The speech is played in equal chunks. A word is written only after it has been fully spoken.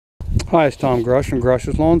Hi, it's Tom Grosh from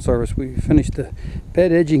Grosh's Lawn Service. We finished the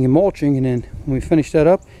bed edging and mulching, and then when we finished that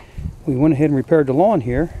up, we went ahead and repaired the lawn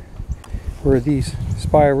here, where these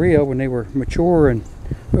spirea, when they were mature and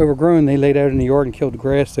overgrown, they laid out in the yard and killed the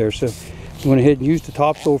grass there. So we went ahead and used the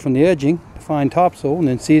topsoil from the edging, the fine topsoil, and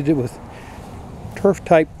then seeded it with turf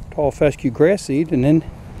type tall fescue grass seed, and then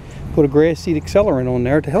put a grass seed accelerant on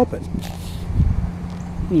there to help it.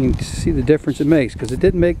 You can see the difference it makes, because it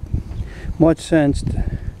didn't make much sense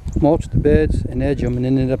to mulch the beds and edge them and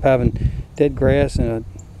then end up having dead grass and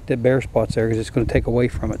dead bare spots there, because it's going to take away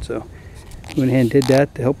from it. So we went ahead and did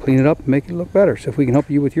that to help clean it up and make it look better. So if we can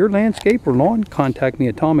help you with your landscape or lawn, contact me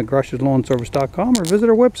at tom@grosheslawnservice.com or visit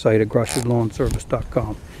our website at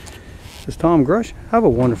grosheslawnservice.com. This is Tom Grosh. Have a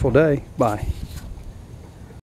wonderful day. Bye.